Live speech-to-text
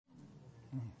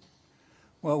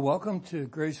Well, welcome to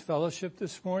Grace Fellowship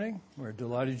this morning. We're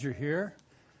delighted you're here.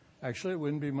 Actually, it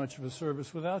wouldn't be much of a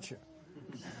service without you.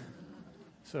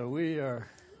 So we are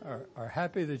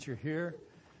happy that you're here.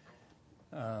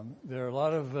 There are a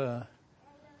lot of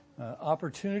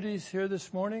opportunities here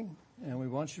this morning, and we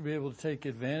want you to be able to take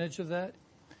advantage of that.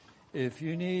 If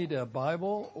you need a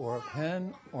Bible or a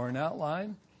pen or an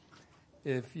outline,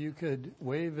 if you could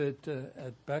wave it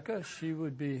at Becca, she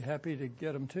would be happy to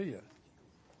get them to you.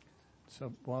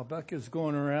 So while Becca's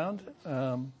going around,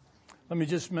 let me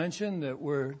just mention that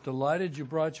we're delighted you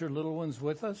brought your little ones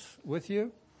with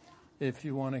you. If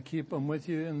you want to keep them with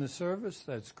you in the service,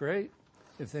 that's great.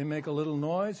 If they make a little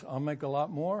noise, I'll make a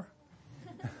lot more.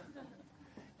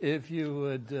 If you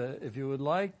would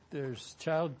like, there's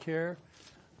child care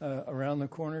around the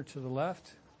corner to the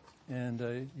left,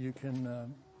 and you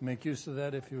can make use of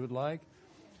that if you would like.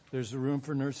 There's a room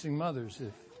for nursing mothers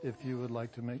if you would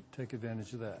like to take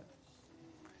advantage of that.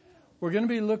 We're going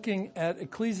to be looking at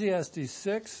Ecclesiastes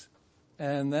 6,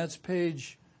 and that's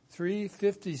page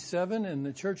 357 in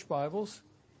the church Bibles.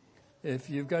 If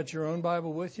you've got your own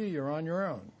Bible with you, you're on your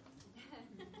own.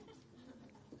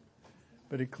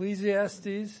 But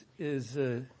Ecclesiastes is,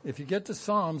 if you get to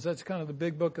Psalms, that's kind of the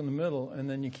big book in the middle, and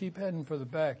then you keep heading for the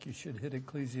back, you should hit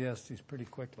Ecclesiastes pretty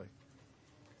quickly.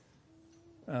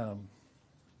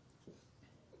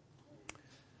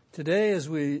 Today, as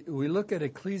we look at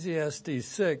Ecclesiastes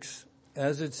 6,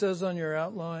 as it says on your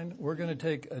outline, we're going to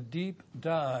take a deep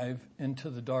dive into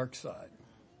the dark side.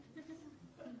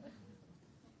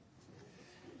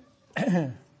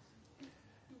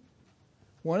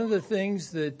 One of the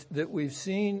things that we've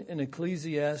seen in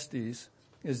Ecclesiastes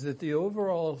is that the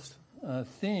overall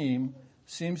theme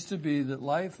seems to be that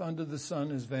life under the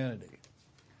sun is vanity.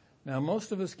 Now,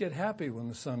 most of us get happy when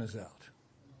the sun is out.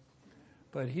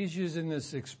 But he's using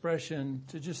this expression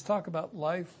to just talk about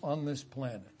life on this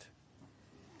planet.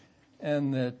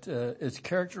 And that it's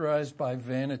characterized by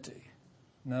vanity.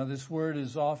 Now, this word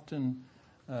is often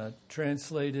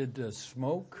translated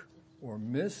smoke or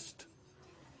mist.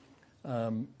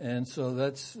 And so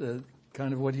that's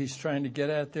kind of what he's trying to get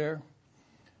at there.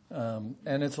 And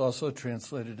it's also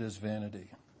translated as vanity.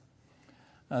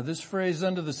 This phrase,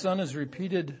 under the sun, is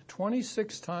repeated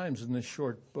 26 times in this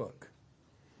short book.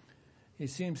 He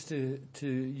seems to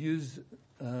use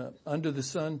under the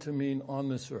sun to mean on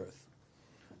this earth.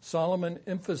 Solomon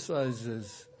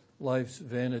emphasizes life's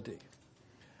vanity.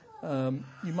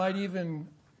 You might even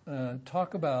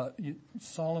talk about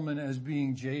Solomon as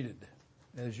being jaded.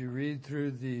 As you read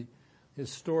through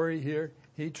his story here,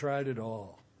 he tried it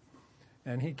all.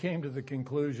 And he came to the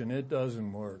conclusion it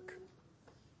doesn't work.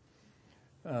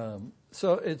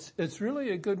 So it's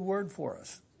really a good word for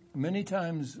us. Many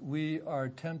times we are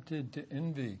tempted to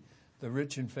envy the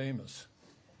rich and famous.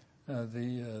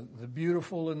 The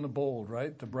beautiful and the bold,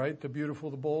 right? The bright, the beautiful,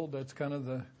 the bold. That's kind of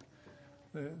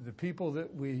the people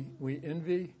that we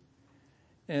envy.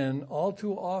 And all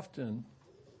too often,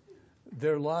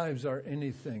 their lives are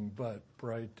anything but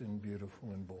bright and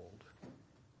beautiful and bold.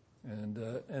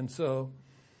 And so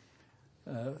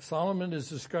Solomon is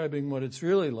describing what it's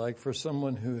really like for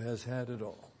someone who has had it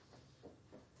all.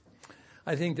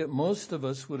 I think that most of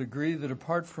us would agree that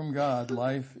apart from God,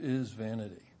 life is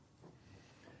vanity.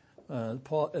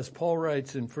 As Paul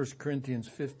writes in 1 Corinthians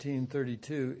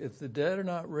 15:32, if the dead are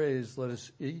not raised, let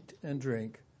us eat and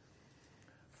drink,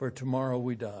 for tomorrow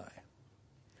we die.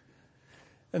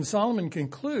 And Solomon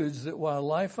concludes that while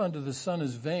life under the sun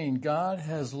is vain, God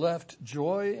has left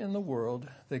joy in the world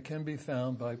that can be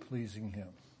found by pleasing him.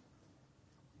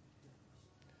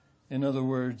 In other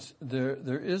words,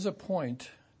 there is a point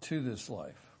to this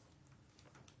life.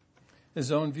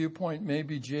 His own viewpoint may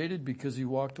be jaded because he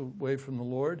walked away from the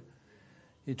Lord.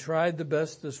 He tried the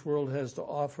best this world has to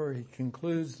offer. He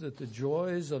concludes that the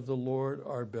joys of the Lord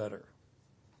are better.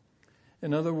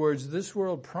 In other words, this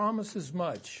world promises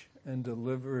much and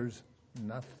delivers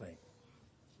nothing.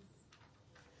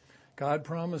 God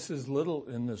promises little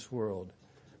in this world,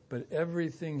 but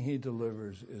everything he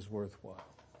delivers is worthwhile.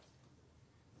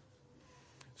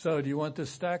 So, do you want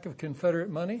this stack of Confederate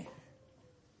money?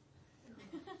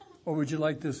 Or would you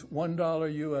like this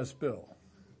 $1 U.S. bill?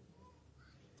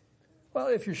 Well,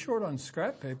 if you're short on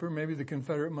scrap paper, maybe the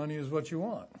Confederate money is what you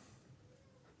want.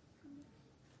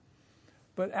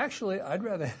 But actually, I'd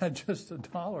rather have just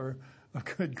 $1 of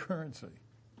good currency.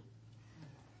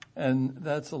 And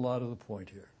that's a lot of the point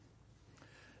here.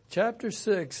 Chapter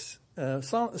 6,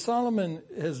 Solomon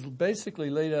has basically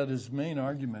laid out his main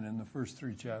argument in the first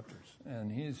 3 chapters.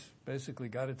 And he's basically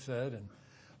got it said.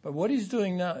 But what he's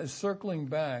doing now is circling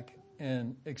back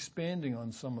and expanding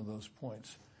on some of those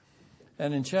points.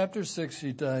 And in chapter 6,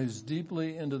 he dives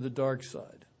deeply into the dark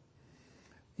side.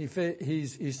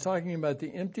 He's talking about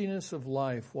the emptiness of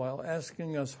life while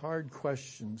asking us hard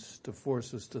questions to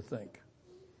force us to think.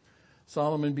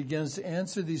 Solomon begins to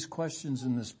answer these questions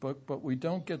in this book, but we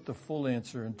don't get the full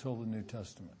answer until the New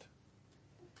Testament.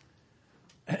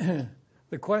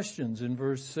 The questions in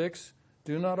verse 6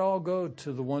 do not all go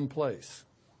to the one place.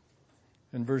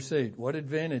 In verse 8, what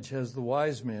advantage has the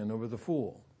wise man over the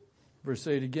fool? Verse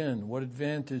 8 again, what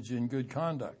advantage in good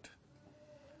conduct?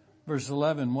 Verse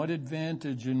 11, what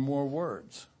advantage in more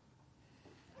words?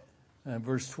 And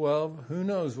verse 12, who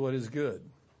knows what is good?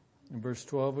 In verse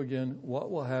 12 again,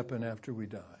 what will happen after we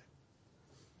die?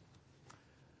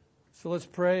 So let's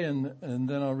pray and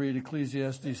then I'll read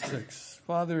Ecclesiastes 6.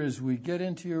 Father, as we get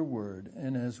into your word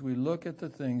and as we look at the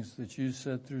things that you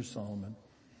said through Solomon,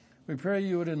 we pray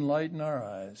you would enlighten our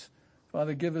eyes.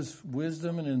 Father, give us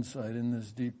wisdom and insight in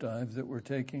this deep dive that we're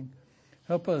taking.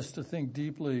 Help us to think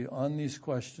deeply on these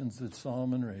questions that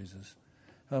Solomon raises.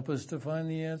 Help us to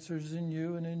find the answers in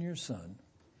you and in your Son.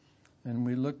 And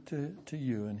we look to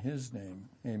you in his name.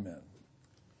 Amen.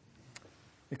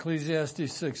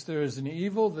 Ecclesiastes 6, there is an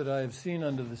evil that I have seen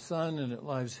under the sun, and it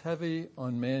lies heavy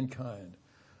on mankind.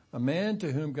 A man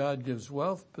to whom God gives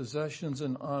wealth, possessions,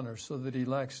 and honor, so that he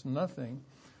lacks nothing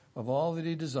of all that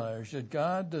he desires, yet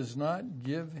God does not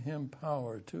give him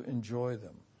power to enjoy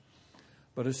them,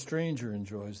 but a stranger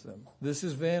enjoys them. This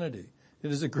is vanity.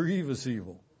 It is a grievous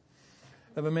evil.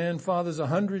 If a man fathers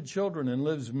 100 children and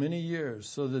lives many years,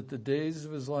 so that the days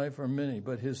of his life are many,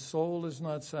 but his soul is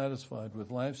not satisfied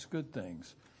with life's good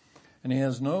things, and he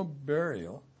has no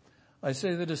burial, I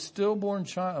say that a stillborn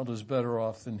child is better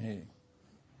off than he.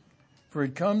 For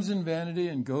it comes in vanity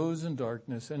and goes in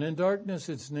darkness, and in darkness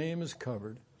its name is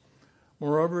covered.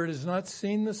 Moreover, it has not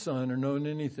seen the sun or known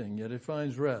anything, yet it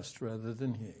finds rest rather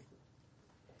than he.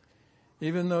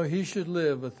 Even though he should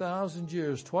live 1,000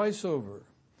 years twice over,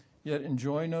 yet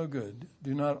enjoy no good,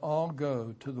 do not all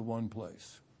go to the one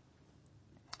place.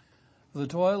 The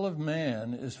toil of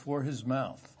man is for his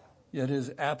mouth, yet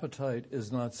his appetite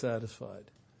is not satisfied.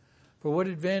 For what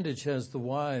advantage has the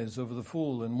wise over the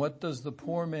fool, and what does the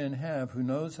poor man have who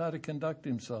knows how to conduct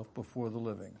himself before the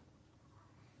living?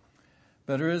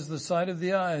 Better is the sight of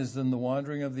the eyes than the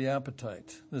wandering of the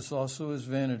appetite. This also is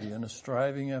vanity and a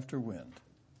striving after wind.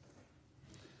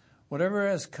 Whatever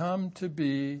has come to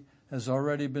be has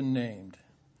already been named,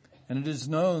 and it is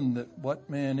known that what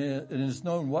man is. It is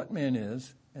known what man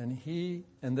is, and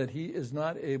that he is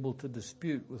not able to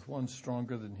dispute with one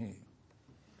stronger than he.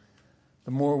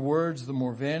 The more words, the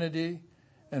more vanity,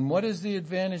 and what is the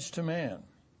advantage to man?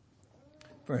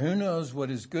 For who knows what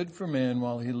is good for man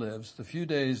while he lives, the few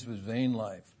days of his vain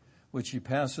life, which he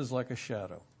passes like a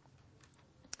shadow?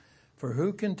 For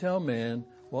who can tell man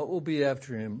what will be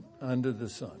after him under the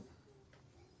sun?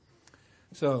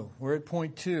 So we're at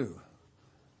point 2,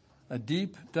 a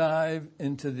deep dive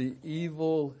into the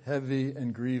evil, heavy,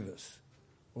 and grievous.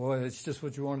 Boy, it's just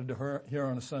what you wanted to hear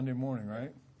on a Sunday morning,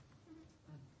 right?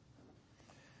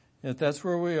 Yet that's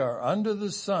where we are. Under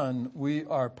the sun, we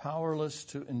are powerless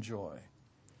to enjoy.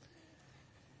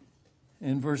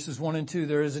 In verses 1 and 2,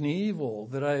 there is an evil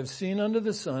that I have seen under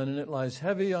the sun, and it lies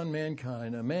heavy on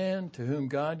mankind, a man to whom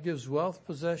God gives wealth,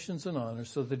 possessions, and honor,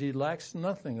 so that he lacks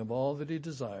nothing of all that he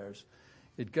desires.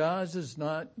 Yet God does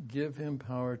not give him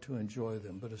power to enjoy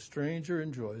them, but a stranger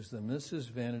enjoys them. This is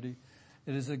vanity.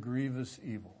 It is a grievous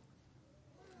evil.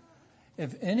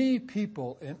 If any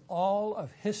people in all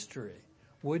of history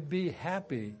would be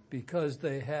happy because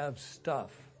they have stuff,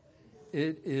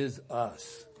 it is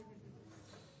us.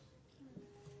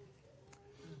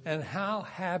 And how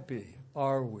happy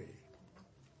are we?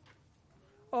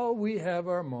 Oh, we have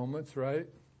our moments, right?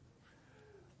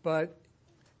 But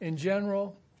in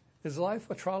general, is life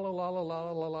a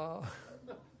tra-la-la-la-la-la-la?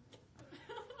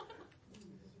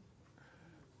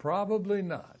 Probably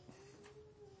not.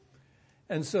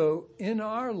 And so in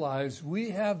our lives, we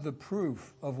have the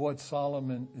proof of what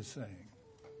Solomon is saying.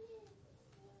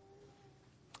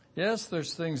 Yes,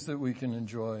 there's things that we can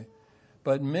enjoy,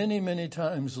 but many, many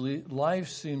times life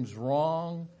seems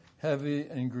wrong, heavy,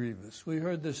 and grievous. We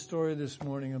heard this story this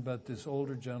morning about this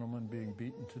older gentleman being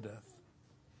beaten to death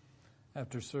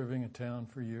after serving a town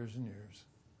for years and years.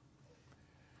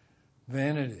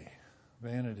 Vanity,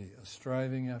 vanity, a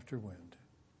striving after wind.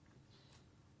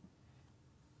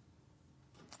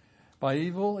 By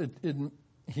evil,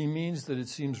 he means that it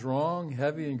seems wrong,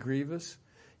 heavy, and grievous.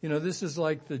 You know, this is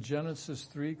like the Genesis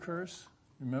 3 curse.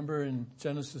 Remember in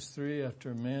Genesis 3,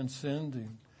 after man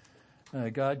sinned,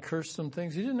 God cursed some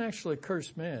things. He didn't actually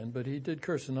curse man, but he did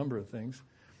curse a number of things.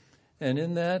 And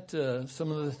in that,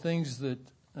 some of the things that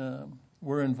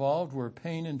were involved were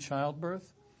pain in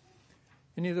childbirth.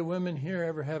 Any of the women here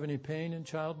ever have any pain in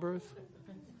childbirth?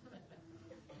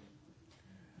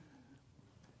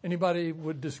 Anybody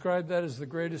would describe that as the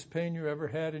greatest pain you ever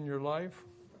had in your life?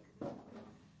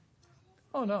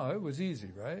 Oh no, it was easy,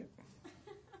 right?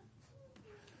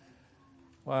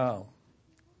 Wow.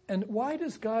 And why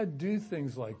does God do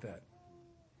things like that?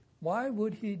 Why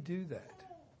would he do that?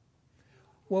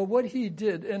 Well, what he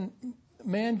did, and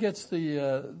man gets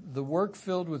the work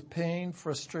filled with pain,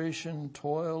 frustration,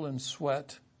 toil, and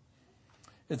sweat.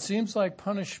 It seems like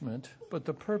punishment, but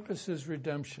the purpose is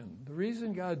redemption. The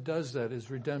reason God does that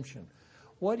is redemption.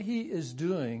 What he is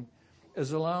doing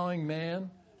is allowing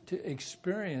man to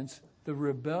experience the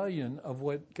rebellion of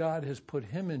what God has put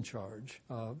him in charge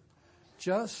of,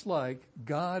 just like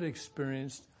God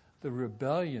experienced the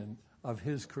rebellion of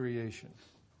his creation.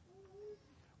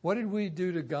 What did we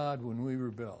do to God when we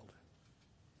rebelled?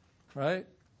 Right?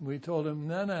 We told him,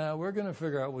 no, we're going to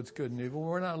figure out what's good and evil.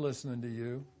 We're not listening to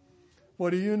you.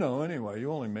 What do you know anyway?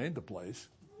 You only made the place.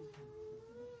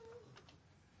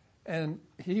 And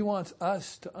he wants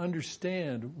us to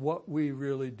understand what we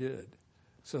really did.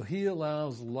 So he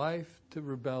allows life to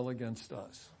rebel against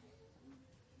us.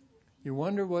 You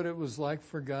wonder what it was like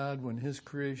for God when his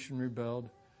creation rebelled?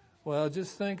 Well,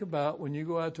 just think about when you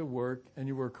go out to work and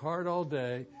you work hard all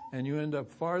day and you end up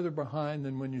farther behind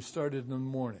than when you started in the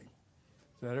morning.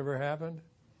 Has that ever happened?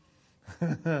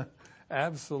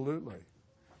 Absolutely.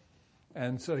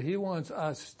 And so he wants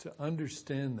us to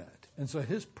understand that. And so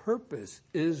his purpose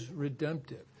is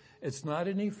redemptive. It's not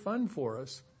any fun for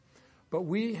us, but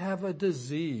we have a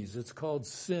disease. It's called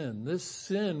sin. This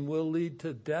sin will lead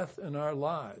to death in our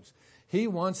lives. He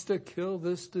wants to kill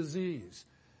this disease.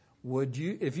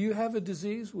 If you have a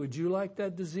disease, would you like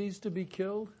that disease to be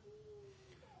killed?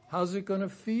 How's it going to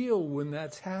feel when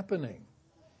that's happening?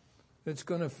 It's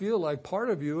going to feel like part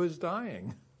of you is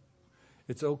dying.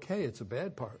 It's okay. It's a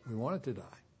bad part. We want it to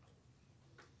die.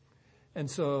 And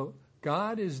so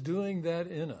God is doing that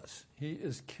in us. He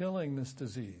is killing this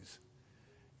disease.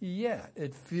 Yeah,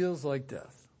 it feels like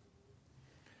death.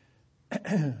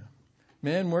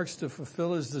 Man works to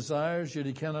fulfill his desires, yet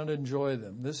he cannot enjoy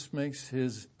them. This makes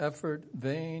his effort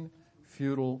vain,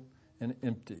 futile, and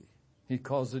empty. He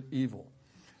calls it evil.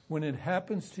 When it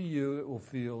happens to you, it will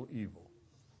feel evil.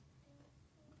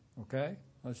 Okay?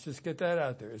 Let's just get that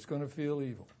out there. It's going to feel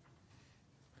evil.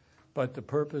 But the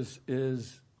purpose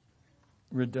is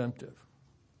redemptive.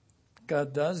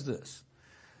 God does this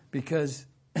because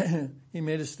he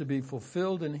made us to be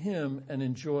fulfilled in him and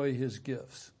enjoy his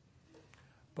gifts.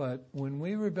 But when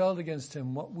we rebelled against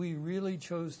him, what we really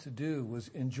chose to do was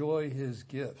enjoy his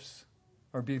gifts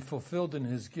or be fulfilled in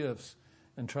his gifts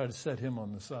and try to set him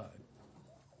on the side.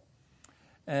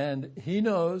 And he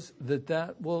knows that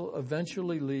that will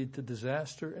eventually lead to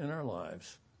disaster in our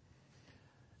lives.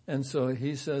 And so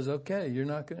he says, okay, you're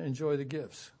not going to enjoy the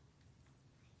gifts.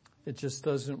 It just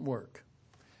doesn't work.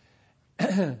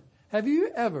 Have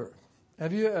you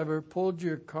ever pulled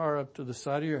your car up to the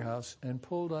side of your house and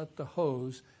pulled out the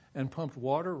hose and pumped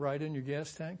water right in your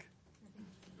gas tank?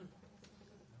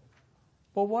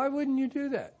 Well, why wouldn't you do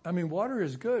that? I mean, water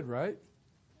is good, right?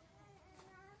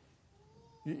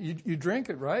 You drink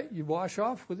it, right? You wash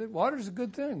off with it. Water's a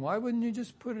good thing. Why wouldn't you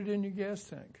just put it in your gas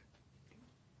tank?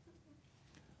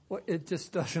 Well, it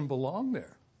just doesn't belong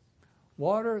there.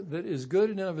 Water that is good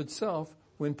in and of itself,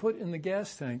 when put in the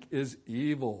gas tank, is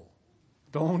evil.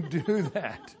 Don't do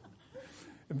that.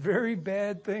 Very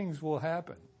bad things will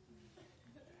happen.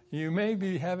 You may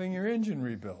be having your engine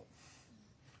rebuilt.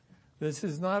 This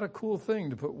is not a cool thing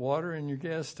to put water in your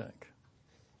gas tank.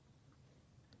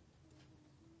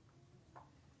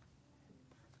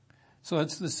 So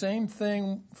it's the same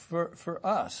thing for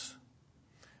us.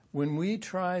 When we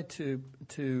try to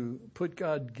put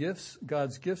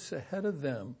God's gifts ahead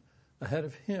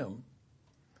of him,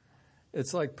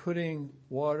 it's like putting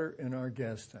water in our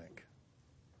gas tank.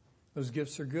 Those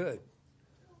gifts are good.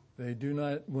 They do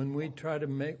not, when we try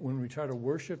to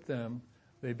worship them,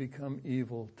 they become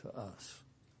evil to us.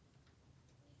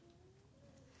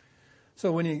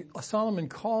 So when Solomon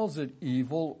calls it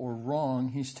evil or wrong,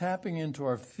 he's tapping into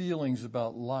our feelings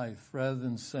about life rather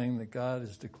than saying that God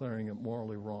is declaring it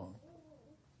morally wrong.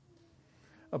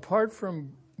 Apart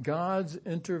from God's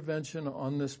intervention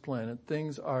on this planet,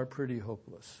 things are pretty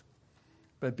hopeless.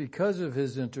 But because of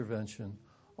his intervention,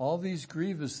 all these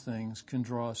grievous things can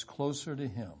draw us closer to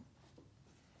him.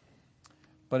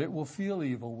 But it will feel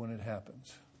evil when it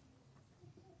happens.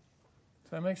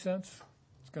 Does that make sense?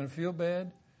 It's going to feel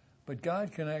bad. But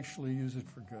God can actually use it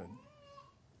for good.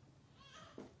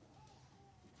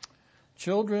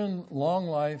 Children, long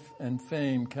life, and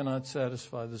fame cannot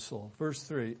satisfy the soul. Verse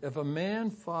 3, if a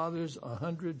man fathers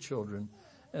 100 children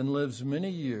and lives many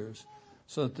years,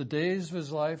 so that the days of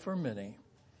his life are many,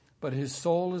 but his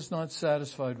soul is not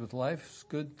satisfied with life's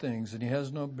good things, and he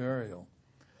has no burial,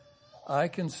 I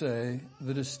can say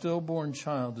that a stillborn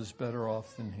child is better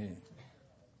off than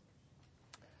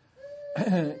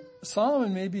he.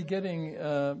 Solomon may be getting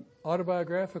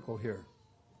autobiographical here.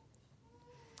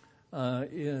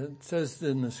 It says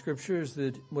in the scriptures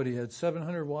that he had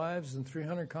 700 wives and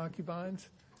 300 concubines.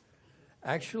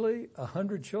 Actually,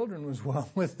 100 children was well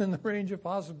within the range of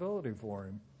possibility for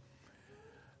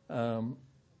him.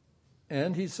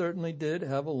 And he certainly did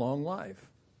have a long life.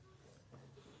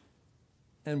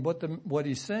 And what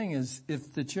he's saying is,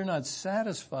 that you're not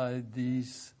satisfied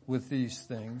with these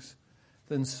things,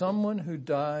 then someone who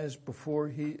dies before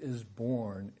he is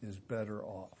born is better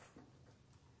off.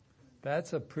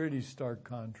 That's a pretty stark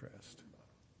contrast.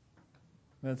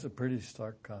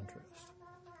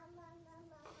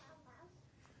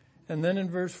 And then in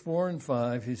verse 4 and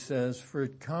 5, he says, for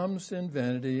it comes in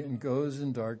vanity and goes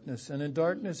in darkness, and in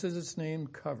darkness is its name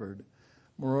covered.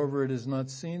 Moreover, it has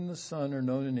not seen the sun or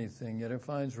known anything, yet it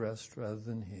finds rest rather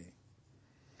than he.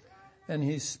 And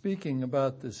he's speaking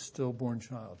about this stillborn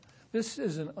child. This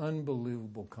is an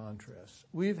unbelievable contrast.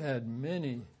 We've had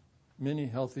many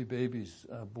healthy babies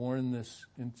born in this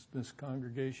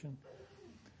congregation.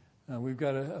 We've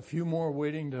got a few more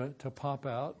waiting to pop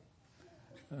out.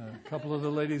 A couple of the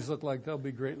ladies look like they'll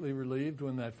be greatly relieved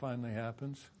when that finally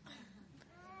happens.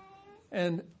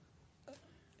 And,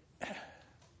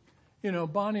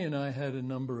 Bonnie and I had a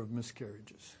number of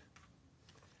miscarriages.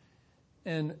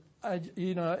 And,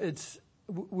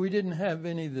 we didn't have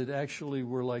any that actually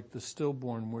were like the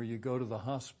stillborn, where you go to the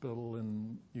hospital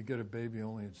and you get a baby,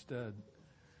 only it's dead.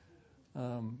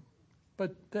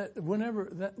 But whenever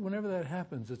that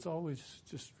happens, it's always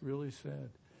just really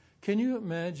sad. Can you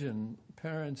imagine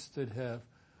parents that have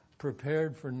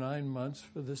prepared for 9 months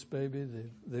for this baby?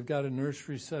 They've got a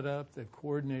nursery set up. They've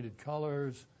coordinated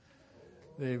colors.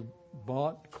 They've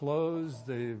bought clothes.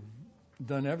 They've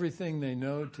done everything they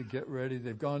know to get ready.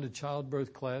 They've gone to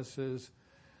childbirth classes.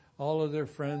 All of their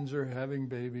friends are having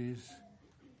babies.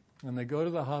 And they go to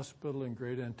the hospital in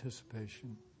great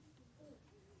anticipation.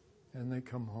 And they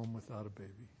come home without a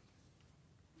baby.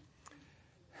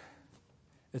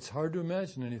 It's hard to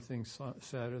imagine anything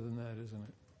sadder than that, isn't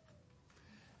it?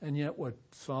 And yet what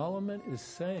Solomon is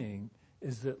saying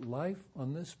is that life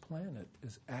on this planet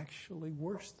is actually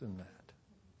worse than that.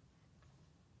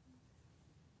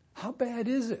 How bad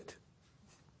is it?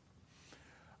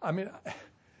 I mean,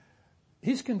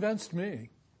 he's convinced me.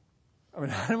 I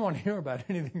mean, I don't want to hear about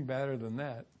anything badder than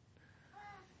that.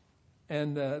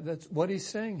 And that's what he's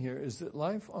saying here, is that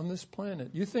life on this planet,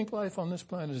 you think life on this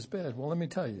planet is bad. Well, let me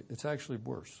tell you, it's actually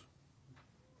worse.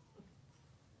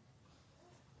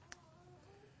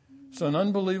 So an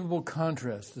unbelievable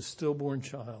contrast, the stillborn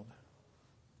child.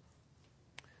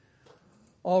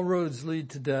 All roads lead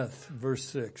to death, verse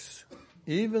 6.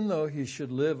 Even though he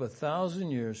should live 1,000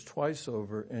 years twice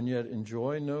over and yet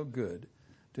enjoy no good,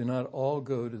 do not all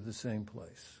go to the same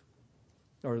place,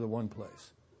 or the one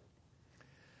place.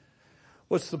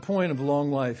 What's the point of long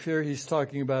life? Here he's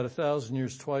talking about 1,000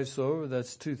 years twice over.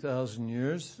 That's 2,000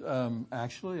 years.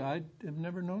 Actually, I have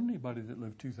never known anybody that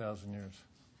lived 2,000 years.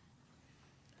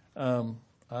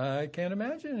 I can't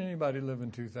imagine anybody living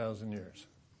 2,000 years.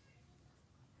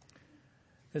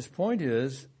 His point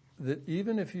is that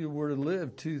even if you were to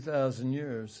live 2,000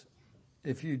 years,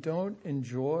 if you don't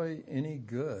enjoy any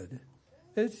good,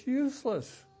 it's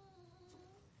useless.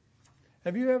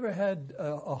 Have you ever had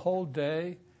a whole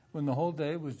day when the whole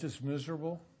day was just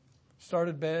miserable?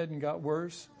 Started bad and got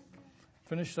worse?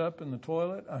 Finished up in the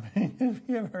toilet? I mean, have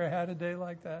you ever had a day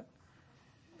like that?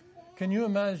 Can you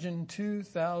imagine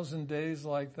 2,000 days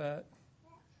like that?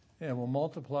 Yeah, well,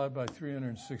 multiply by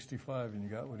 365 and you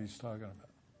got what he's talking about.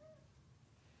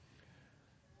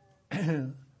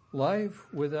 Life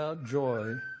without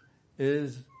joy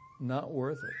is not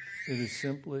worth it. It is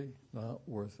simply not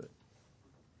worth it.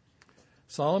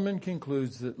 Solomon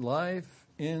concludes that life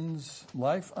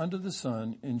under the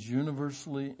sun ends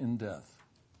universally in death,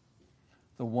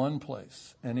 the one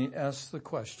place. And he asks the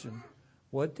question,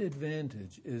 what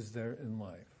advantage is there in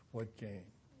life? What gain?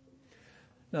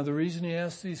 Now, the reason he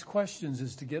asks these questions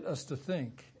is to get us to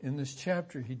think. In this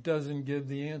chapter, he doesn't give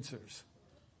the answers.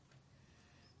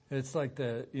 It's like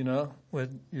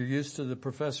when you're used to the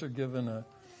professor giving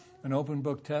an open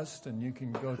book test and you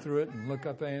can go through it and look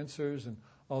up answers, and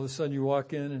all of a sudden you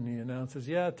walk in and he announces,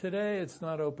 yeah, today it's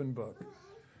not open book.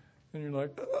 And you're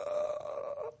like,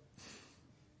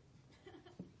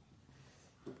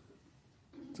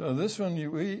 So this one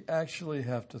we actually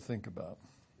have to think about.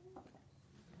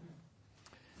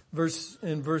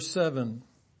 In verse 7,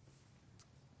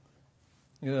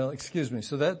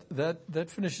 so that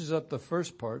finishes up the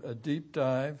first part, a deep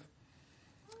dive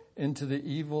into the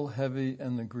evil, heavy,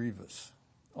 and the grievous.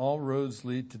 All roads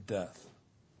lead to death.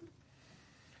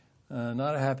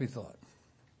 Not a happy thought.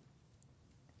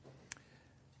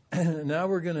 Now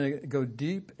we're going to go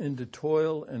deep into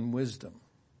toil and wisdom.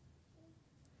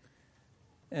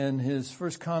 And his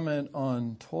first comment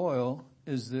on toil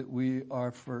is that we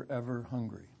are forever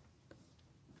hungry.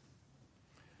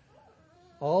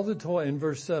 In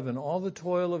verse 7, all the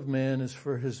toil of man is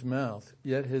for his mouth,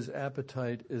 yet his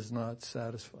appetite is not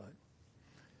satisfied.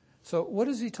 So what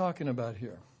is he talking about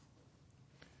here?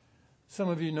 Some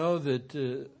of you know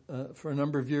that for a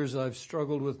number of years I've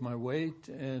struggled with my weight,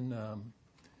 and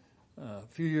a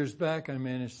few years back I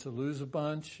managed to lose a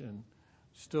bunch, and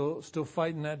still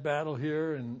fighting that battle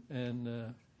here, and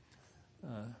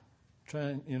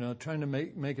trying to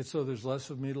make it so there's less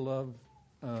of me to love.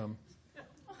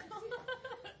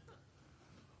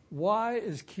 Why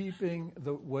is keeping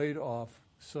the weight off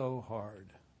so hard?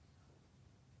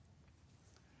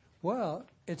 Well,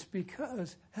 it's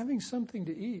because having something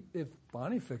to eat, if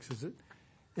Bonnie fixes it,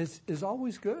 is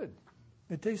always good.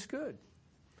 It tastes good.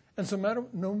 And so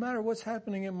no matter what's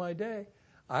happening in my day,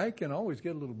 I can always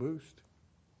get a little boost.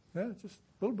 Yeah, just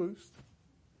a little boost.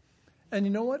 And you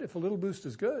know what? If a little boost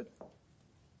is good,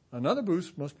 another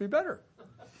boost must be better.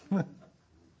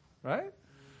 Right?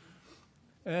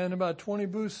 And about 20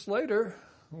 boosts later,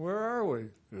 where are we?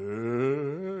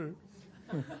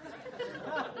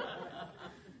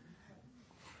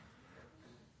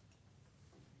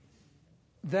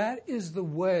 That is the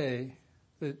way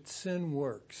that sin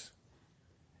works.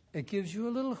 It gives you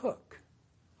a little hook,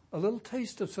 a little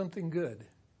taste of something good,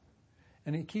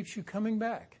 and it keeps you coming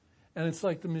back. And it's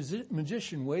like the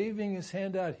magician waving his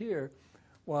hand out here,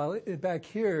 while back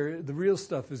here, the real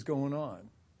stuff is going on.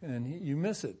 And you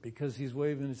miss it because he's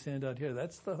waving his hand out here.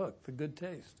 That's the hook, the good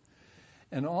taste.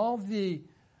 And all the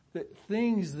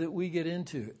things that we get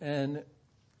into, and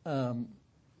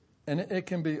it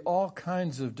can be all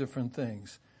kinds of different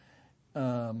things.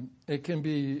 It can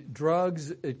be drugs,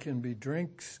 it can be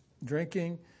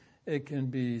drinking, it can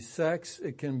be sex,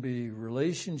 it can be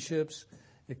relationships,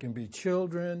 it can be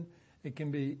children, it can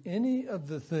be any of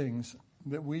the things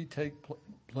that we take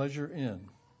pleasure in.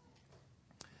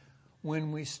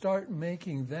 When we start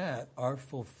making that our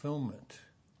fulfillment,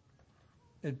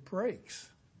 it breaks.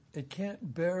 It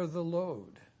can't bear the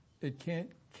load. It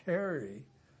can't carry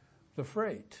the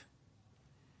freight.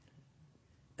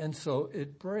 And so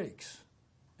it breaks,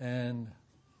 and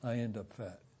I end up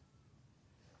fat.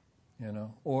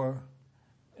 Or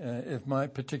if my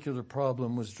particular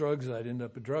problem was drugs, I'd end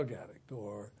up a drug addict.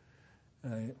 Or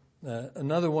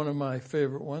another one of my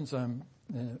favorite ones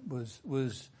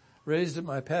was raised at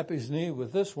my pappy's knee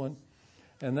with this one,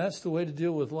 and that's the way to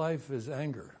deal with life is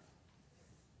anger.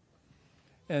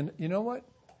 And you know what?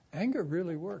 Anger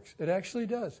really works. It actually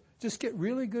does. Just get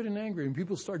really good and angry, and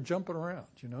people start jumping around,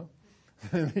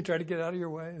 They try to get out of your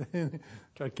way,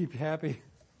 try to keep you happy.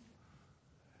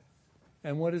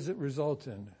 And what does it result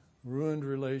in? Ruined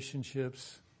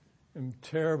relationships and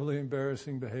terribly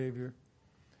embarrassing behavior.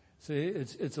 See,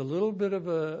 it's a little bit of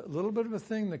a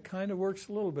thing that kind of works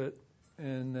a little bit.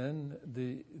 And then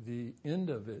the end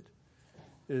of it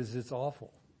is it's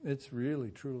awful. It's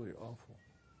really, truly awful.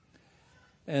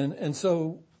 And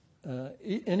so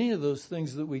any of those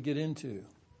things that we get into,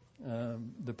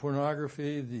 the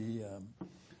pornography,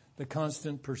 the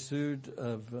constant pursuit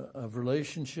of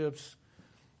relationships,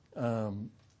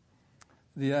 when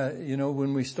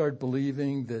we start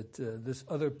believing that this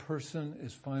other person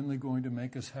is finally going to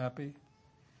make us happy,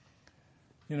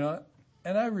 and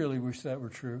I really wish that were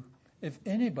true. If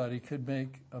anybody could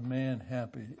make a man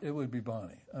happy, it would be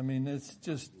Bonnie. I mean,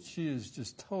 she is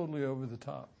just totally over the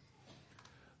top.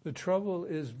 The trouble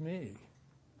is me.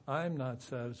 I'm not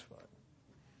satisfied.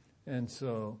 And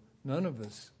so none of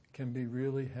us can be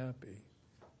really happy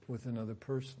with another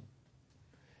person.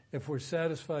 If we're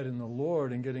satisfied in the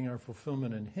Lord and getting our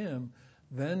fulfillment in Him,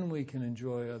 then we can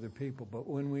enjoy other people. But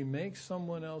when we make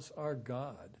someone else our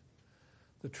God,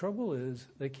 the trouble is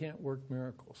they can't work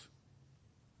miracles.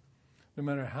 No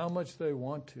matter how much they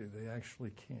want to, they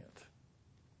actually can't.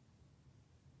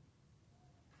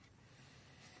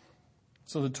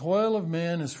 So the toil of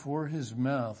man is for his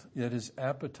mouth, yet his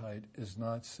appetite is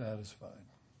not satisfied.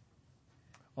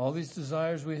 All these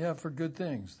desires we have for good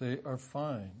things, they are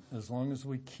fine as long as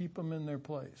we keep them in their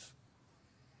place.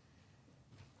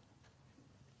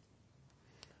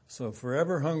 So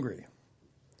forever hungry.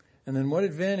 And then what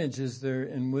advantage is there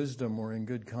in wisdom or in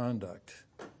good conduct?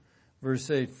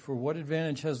 Verse 8, for what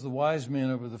advantage has the wise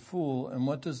man over the fool, and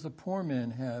what does the poor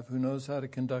man have who knows how to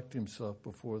conduct himself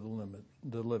before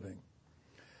the living?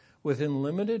 Within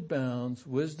limited bounds,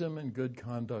 wisdom and good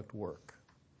conduct work.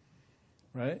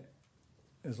 Right?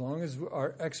 As long as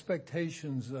our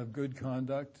expectations of good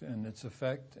conduct and its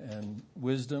effect and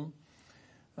wisdom,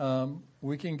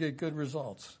 we can get good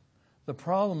results. The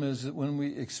problem is that when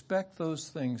we expect those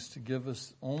things to give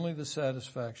us only the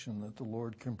satisfaction that the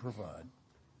Lord can provide,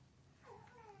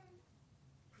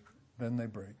 then they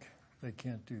break. They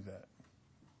can't do that.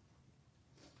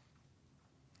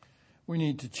 We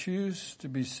need to choose to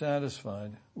be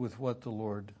satisfied with what the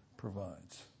Lord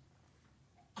provides.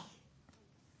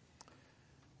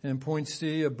 And point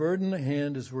C, a bird in the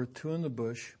hand is worth two in the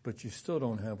bush, but you still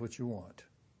don't have what you want.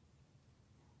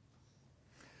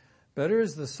 Better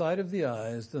is the sight of the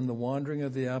eyes than the wandering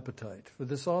of the appetite, for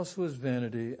this also is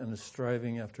vanity and a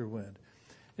striving after wind.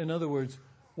 In other words,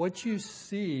 what you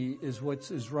see is what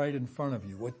is right in front of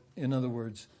you. In other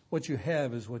words, what you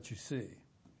have is what you see.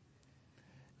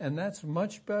 And that's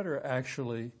much better,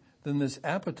 actually, than this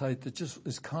appetite that just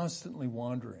is constantly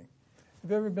wandering.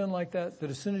 Have you ever been like that? That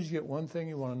as soon as you get one thing,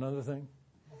 you want another thing?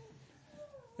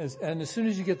 And as soon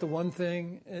as you get the one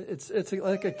thing, it's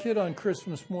like a kid on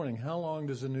Christmas morning. How long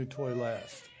does a new toy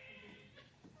last?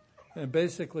 And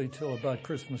basically till about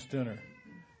Christmas dinner.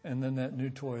 And then that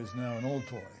new toy is now an old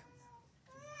toy.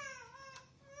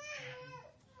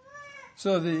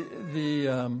 So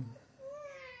the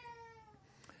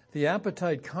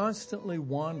appetite constantly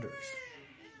wanders.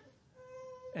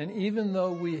 And even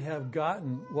though we have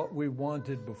gotten what we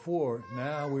wanted before,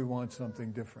 now we want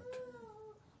something different.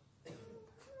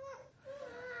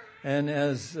 And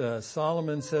as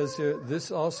Solomon says here, this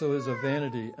also is a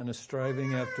vanity and a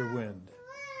striving after wind.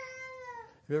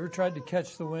 Have you ever tried to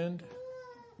catch the wind?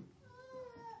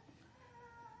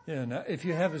 Yeah, now if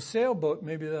you have a sailboat,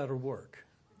 maybe that'll work.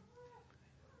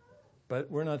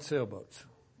 But we're not sailboats.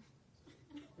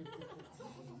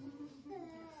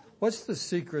 What's the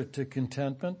secret to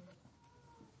contentment?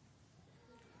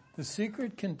 The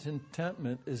secret to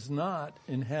contentment is not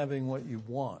in having what you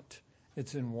want.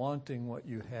 It's in wanting what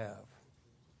you have.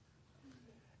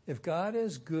 If God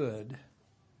is good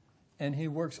and he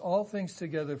works all things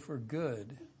together for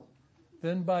good,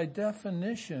 then by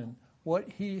definition,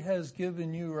 what he has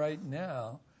given you right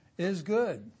now is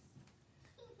good.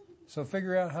 So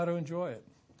figure out how to enjoy it.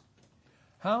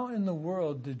 How in the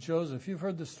world did Joseph, you've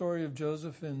heard the story of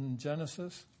Joseph in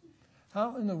Genesis?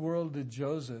 How in the world did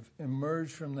Joseph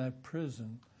emerge from that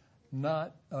prison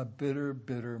not a bitter,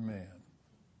 bitter man?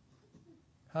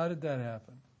 How did that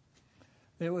happen?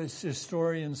 It was his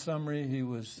story in summary. He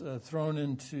was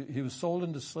sold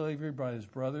into slavery by his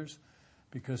brothers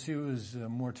because he was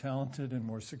more talented and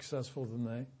more successful than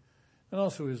they. And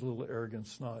also he was a little arrogant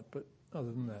snot, but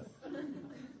other than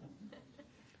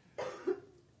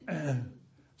that.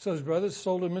 So his brothers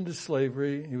sold him into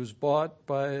slavery. He was bought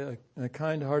by a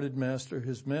kind-hearted master.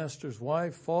 His master's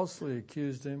wife falsely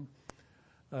accused him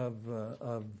of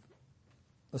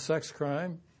a sex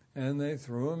crime, and they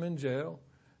threw him in jail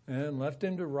and left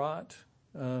him to rot.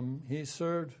 He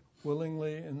served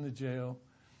willingly in the jail,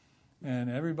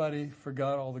 and everybody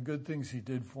forgot all the good things he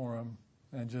did for him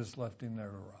and just left him there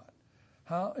to rot.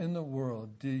 How in the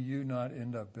world do you not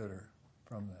end up bitter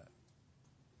from that?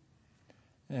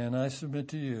 And I submit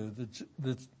to you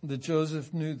that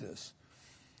Joseph knew this,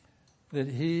 that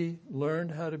he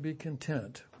learned how to be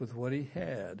content with what he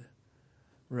had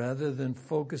rather than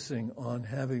focusing on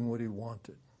having what he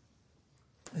wanted.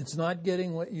 It's not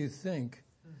getting what you think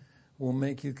will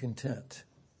make you content.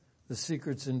 The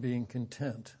secret's in being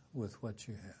content with what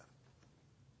you have.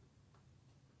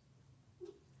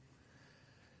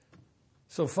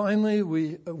 So finally,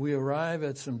 we arrive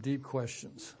at some deep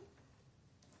questions.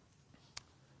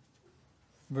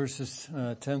 Verses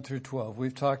 10 through 12.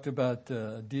 We've talked about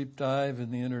a deep dive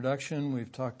in the introduction.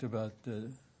 We've talked about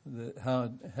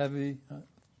how heavy,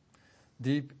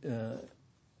 deep,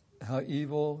 how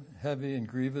evil, heavy, and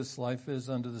grievous life is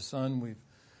under the sun.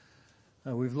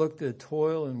 We've looked at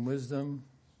toil and wisdom.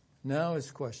 Now it's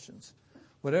questions.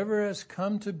 Whatever has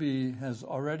come to be has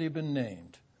already been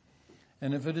named.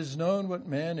 And if it is known what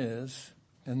man is,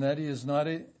 and that he is not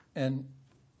and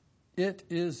it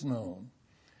is known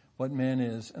what man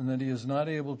is, and that he is not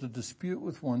able to dispute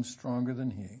with one stronger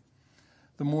than he.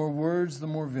 The more words, the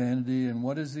more vanity, and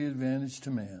what is the advantage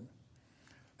to man?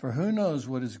 For who knows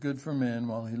what is good for man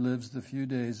while he lives the few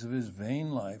days of his vain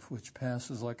life, which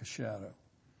passes like a shadow?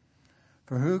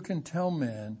 For who can tell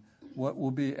man what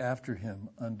will be after him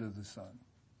under the sun?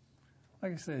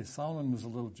 like I say, Solomon was a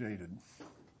little jaded.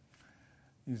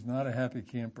 He's not a happy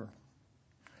camper.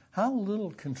 How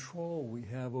little control we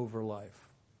have over life.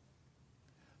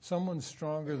 Someone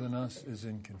stronger than us is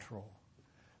in control.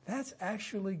 That's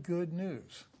actually good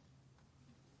news.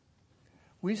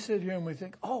 We sit here and we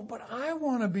think, oh, but I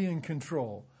want to be in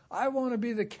control. I want to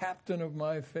be the captain of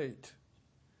my fate.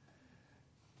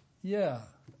 Yeah,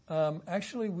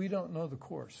 actually we don't know the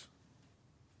course.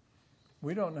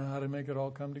 We don't know how to make it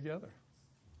all come together.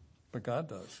 But God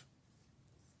does.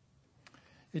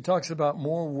 He talks about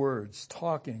more words,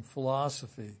 talking,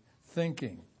 philosophy,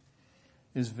 thinking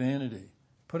is vanity.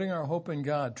 Putting our hope in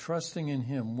God, trusting in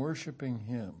Him, worshiping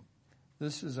Him.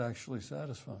 This is actually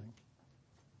satisfying.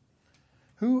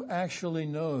 Who actually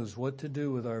knows what to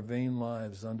do with our vain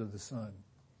lives under the sun?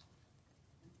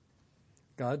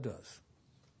 God does.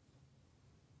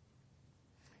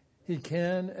 He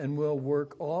can and will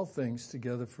work all things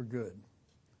together for good.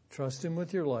 Trust Him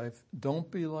with your life. Don't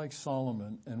be like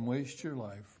Solomon and waste your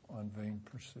life on vain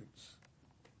pursuits.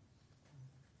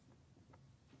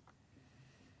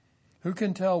 Who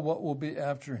can tell what will be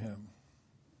after him?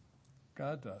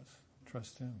 God does.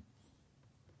 Trust Him.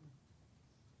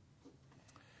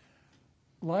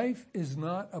 Life is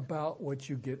not about what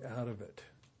you get out of it.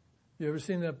 You ever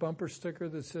seen that bumper sticker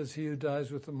that says, "He who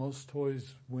dies with the most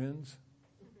toys wins"?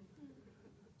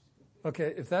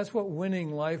 Okay, if that's what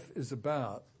winning life is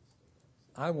about,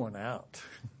 I want out.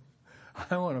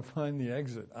 I want to find the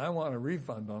exit. I want a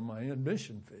refund on my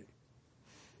admission fee.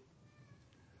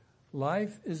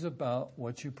 Life is about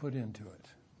what you put into it.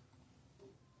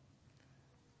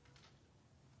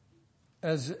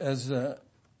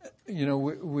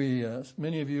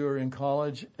 Many of you are in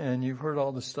college and you've heard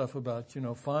all the stuff about,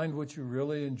 find what you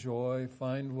really enjoy,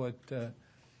 find what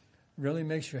really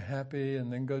makes you happy, and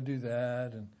then go do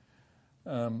that.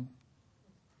 And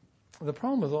the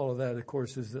problem with all of that, of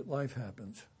course, is that life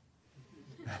happens.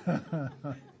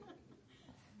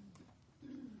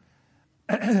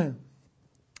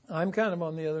 I'm kind of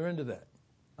on the other end of that.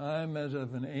 I'm at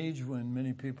an age when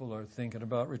many people are thinking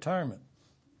about retirement.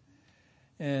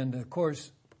 And, of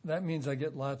course, that means I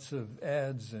get lots of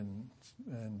ads and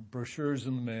brochures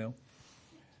in the mail.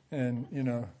 And,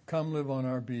 come live on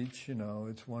our beach,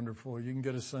 it's wonderful. You can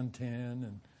get a suntan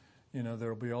and,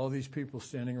 there'll be all these people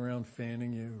standing around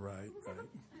fanning you. Right.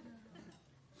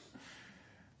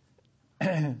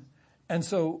 And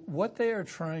so what they are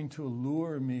trying to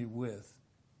allure me with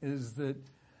is that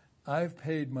I've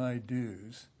paid my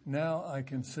dues. Now I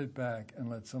can sit back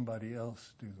and let somebody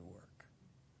else do the work.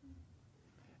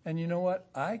 And you know what?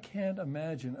 I can't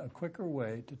imagine a quicker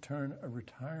way to turn a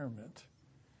retirement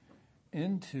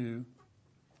into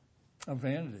a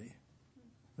vanity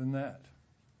than that.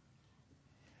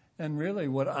 And really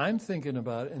what I'm thinking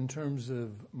about in terms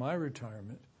of my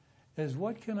retirement is,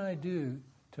 what can I do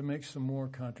to make some more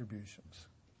contributions?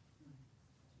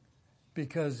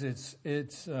 Because it's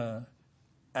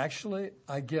actually,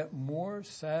 I get more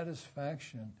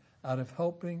satisfaction out of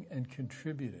helping and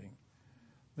contributing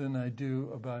than I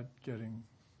do about getting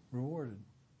rewarded.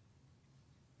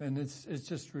 And it's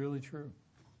just really true.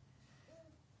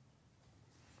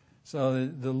 So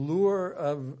the lure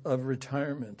of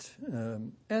retirement,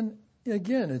 and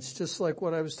again, it's just like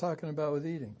what I was talking about with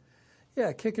eating.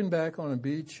 Yeah, kicking back on a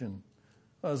beach, and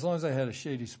as long as I had a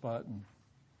shady spot and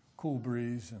cool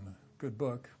breeze and a good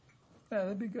book, yeah,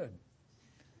 that'd be good.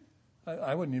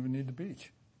 I wouldn't even need the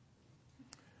beach.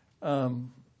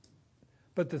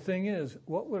 But the thing is,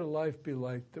 what would a life be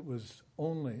like that was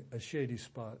only a shady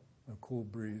spot, a cool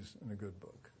breeze, and a good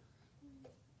book?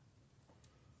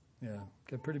 Yeah,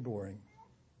 get pretty boring.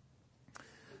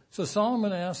 So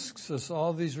Solomon asks us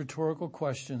all these rhetorical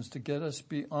questions to get us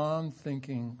beyond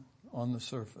thinking on the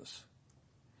surface,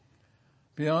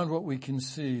 beyond what we can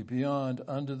see, beyond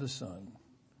under the sun.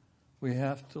 We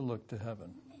have to look to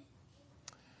heaven.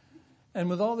 And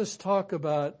with all this talk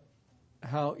about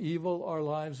how evil our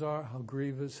lives are, how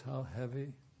grievous, how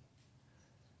heavy,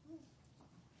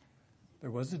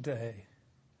 there was a day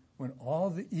when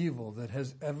all the evil that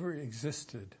has ever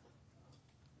existed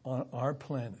on our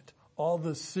planet, all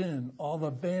the sin, all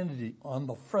the vanity, all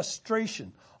the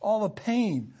frustration, all the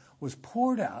pain was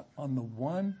poured out on the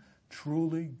one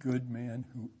truly good man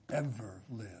who ever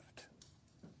lived.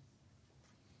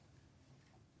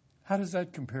 How does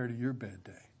that compare to your bad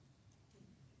day?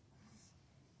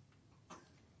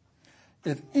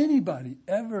 If anybody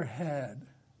ever had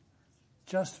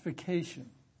justification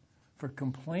for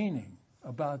complaining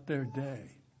about their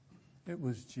day, it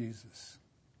was Jesus.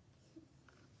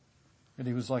 And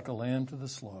he was like a lamb to the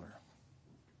slaughter.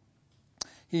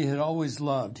 He had always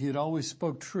loved. He had always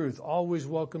spoke truth, always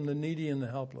welcomed the needy and the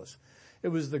helpless. It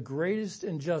was the greatest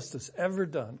injustice ever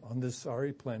done on this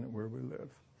sorry planet where we live.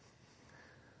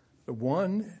 The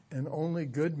one and only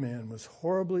good man was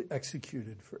horribly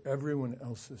executed for everyone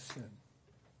else's sin.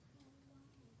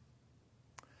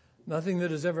 Nothing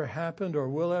that has ever happened or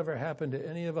will ever happen to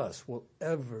any of us will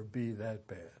ever be that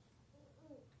bad.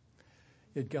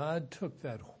 Yet God took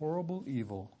that horrible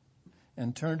evil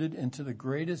and turned it into the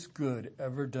greatest good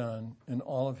ever done in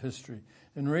all of history.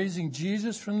 In raising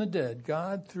Jesus from the dead,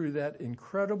 God, through that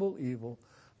incredible evil,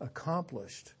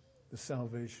 accomplished the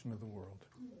salvation of the world.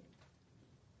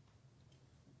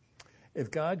 If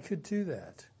God could do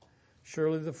that,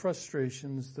 surely the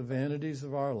frustrations, the vanities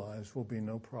of our lives will be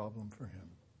no problem for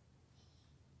him.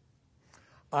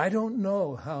 I don't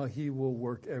know how he will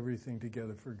work everything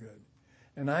together for good.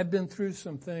 And I've been through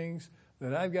some things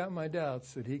that I've got my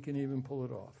doubts that he can even pull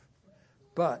it off.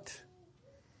 But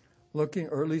looking,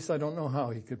 or at least I don't know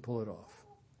how he could pull it off.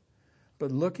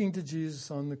 But looking to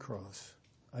Jesus on the cross,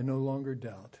 I no longer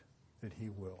doubt that he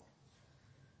will.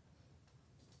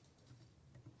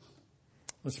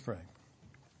 Let's pray.